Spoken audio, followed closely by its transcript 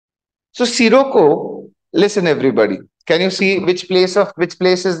So Sirocco, listen everybody. Can you see which place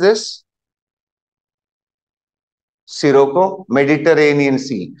is this? Sirocco, Mediterranean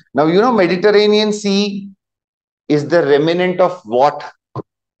Sea. Now you know Mediterranean Sea is the remnant of what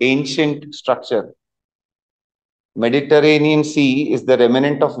ancient structure? Mediterranean Sea is the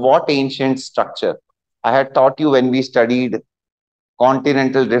remnant of what ancient structure? I had taught you when we studied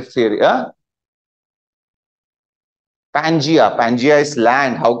continental drift theory. Pangea. Pangea is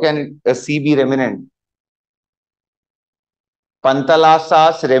land. How can a sea be remnant?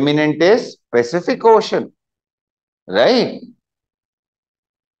 Pantalasa's remnant is Pacific Ocean, right?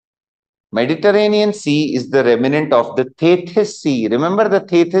 Mediterranean Sea is the remnant of the Tethys Sea. Remember the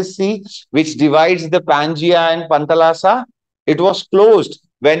Tethys Sea, which divides the Pangaea and Pantalasa? It was closed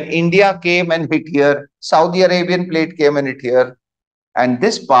when India came and hit here. Saudi Arabian plate came and hit here. And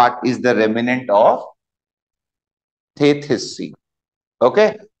this part is the remnant of Tethys Sea.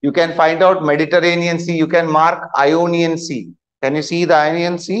 Okay, you can find out Mediterranean Sea. You can mark Ionian Sea. Can you see the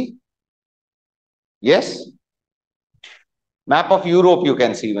Ionian Sea? Yes. Map of Europe you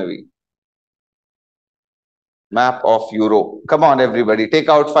can see maybe. Map of Europe. Come on, everybody.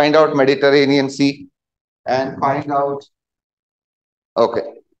 Find out Mediterranean Sea and find out. Okay.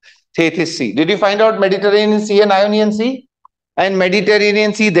 Tethys Sea. Did you find out Mediterranean Sea and Ionian Sea? And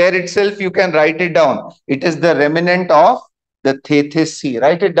Mediterranean Sea, there itself, you can write it down. It is the remnant of the Tethys Sea.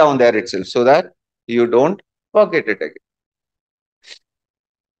 Write it down there itself so that you don't forget it again.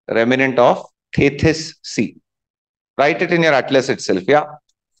 Remnant of Tethys Sea. Write it in your atlas itself, yeah?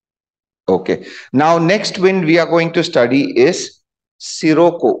 Okay. Now, next wind we are going to study is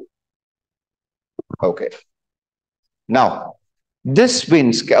Sirocco. Okay. Now, this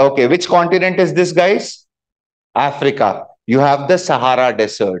wind, okay, which continent is this, guys? Africa. You have the Sahara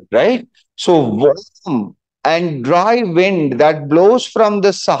Desert, right? So, warm and dry wind that blows from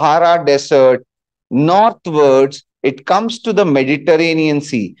the Sahara Desert northwards, it comes to the Mediterranean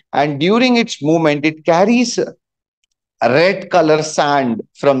Sea. And during its movement, it carries red color sand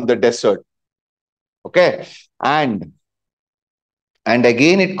from the desert. Okay. And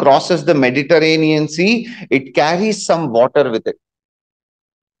again, it crosses the Mediterranean Sea. It carries some water with it.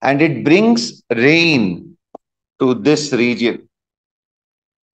 And it brings rain to this region.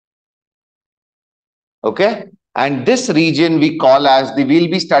 Okay. And this region we call as we'll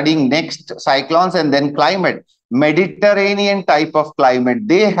be studying next cyclones and then climate. Mediterranean type of climate.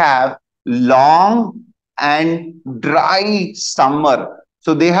 They have long and dry summer.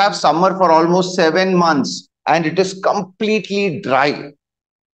 So they have summer for almost 7 months and it is completely dry.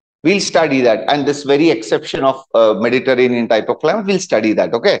 We'll study that. And this very exception of Mediterranean type of climate, we'll study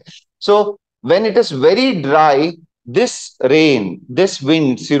that. Okay. So when it is very dry, this rain, this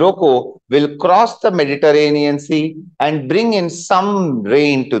wind, Sirocco, will cross the Mediterranean Sea and bring in some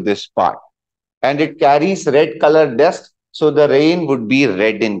rain to this part. And it carries red colored dust. So the rain would be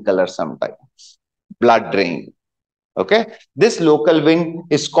red in color sometimes. Blood rain. Okay. This local wind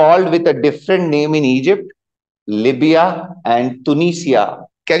is called with a different name in Egypt, Libya and Tunisia.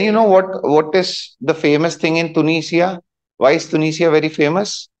 Can you know what is the famous thing in Tunisia? Why is Tunisia very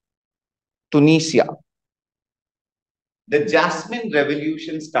famous? Tunisia. The Jasmine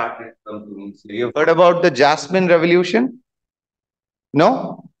Revolution started from Tunisia. You've heard about the Jasmine Revolution?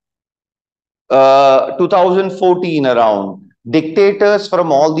 No? 2014 around. Dictators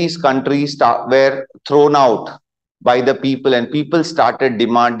from all these countries were thrown out by the people and people started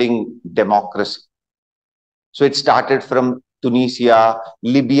demanding democracy. So it started from Tunisia,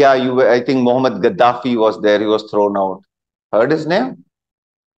 Libya. I think Muhammad Gaddafi was there. He was thrown out. Heard his name?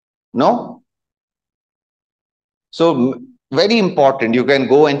 No? So very important. You can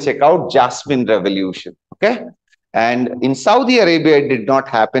go and check out Jasmine Revolution. Okay. And in Saudi Arabia, it did not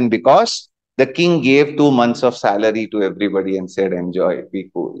happen because the king gave 2 months of salary to everybody and said, enjoy, be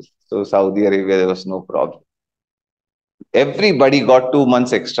cool. So Saudi Arabia, there was no problem. Everybody got 2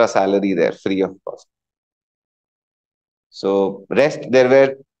 months extra salary there, free of cost. So there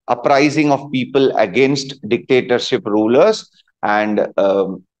were uprising of people against dictatorship rulers and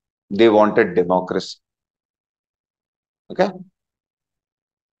they wanted democracy. Okay.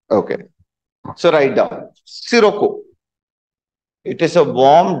 Okay. So write down Sirocco. It is a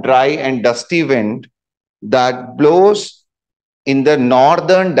warm, dry and dusty wind that blows in the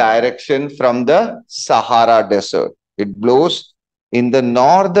northern direction from the Sahara Desert. It blows in the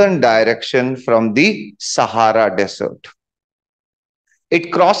northern direction from the Sahara Desert.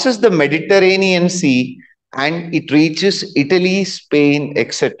 It crosses the Mediterranean Sea and it reaches Italy, Spain,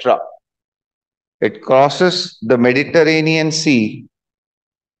 etc. It crosses the Mediterranean Sea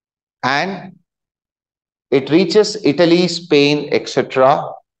and it reaches Italy, Spain, etc.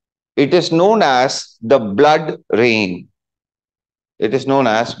 It is known as the blood rain. It is known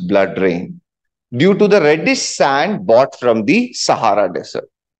as blood rain due to the reddish sand brought from the Sahara Desert.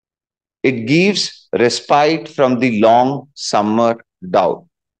 It gives respite from the long summer drought.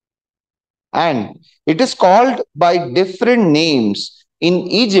 And it is called by different names. In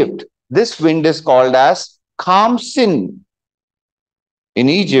Egypt, this wind is called as Khamsin. In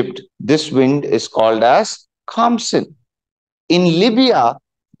Egypt, this wind is called as Khamsin. In Libya,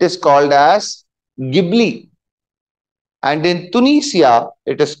 it is called as Ghibli. And in Tunisia,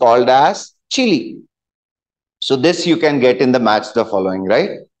 it is called as Chili. So this you can get in the match the following,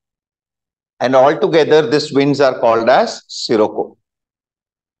 right? And altogether, these winds are called as Sirocco.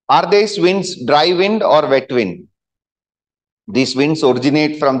 Are these winds dry wind or wet wind? These winds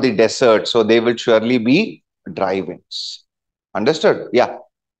originate from the desert, so they will surely be dry winds. Understood? Yeah.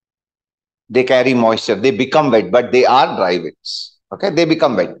 They carry moisture. They become wet, but they are dry winds. Okay, they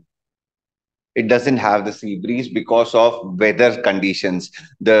become wet. It doesn't have the sea breeze because of weather conditions.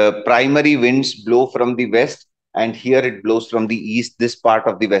 The primary winds blow from the west, and here it blows from the east. This part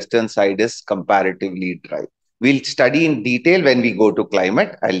of the western side is comparatively dry. We'll study in detail when we go to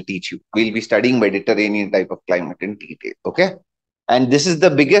climate. I'll teach you. We'll be studying Mediterranean type of climate in detail. Okay. And this is the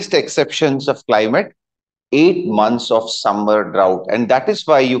biggest exceptions of climate. 8 months of summer drought. And that is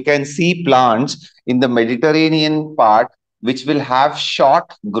why you can see plants in the Mediterranean part which will have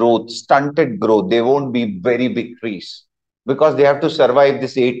short growth, stunted growth. They won't be very big trees because they have to survive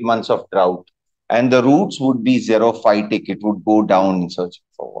this 8 months of drought. And the roots would be xerophytic. It would go down in search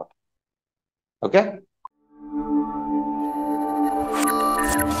for water. Okay.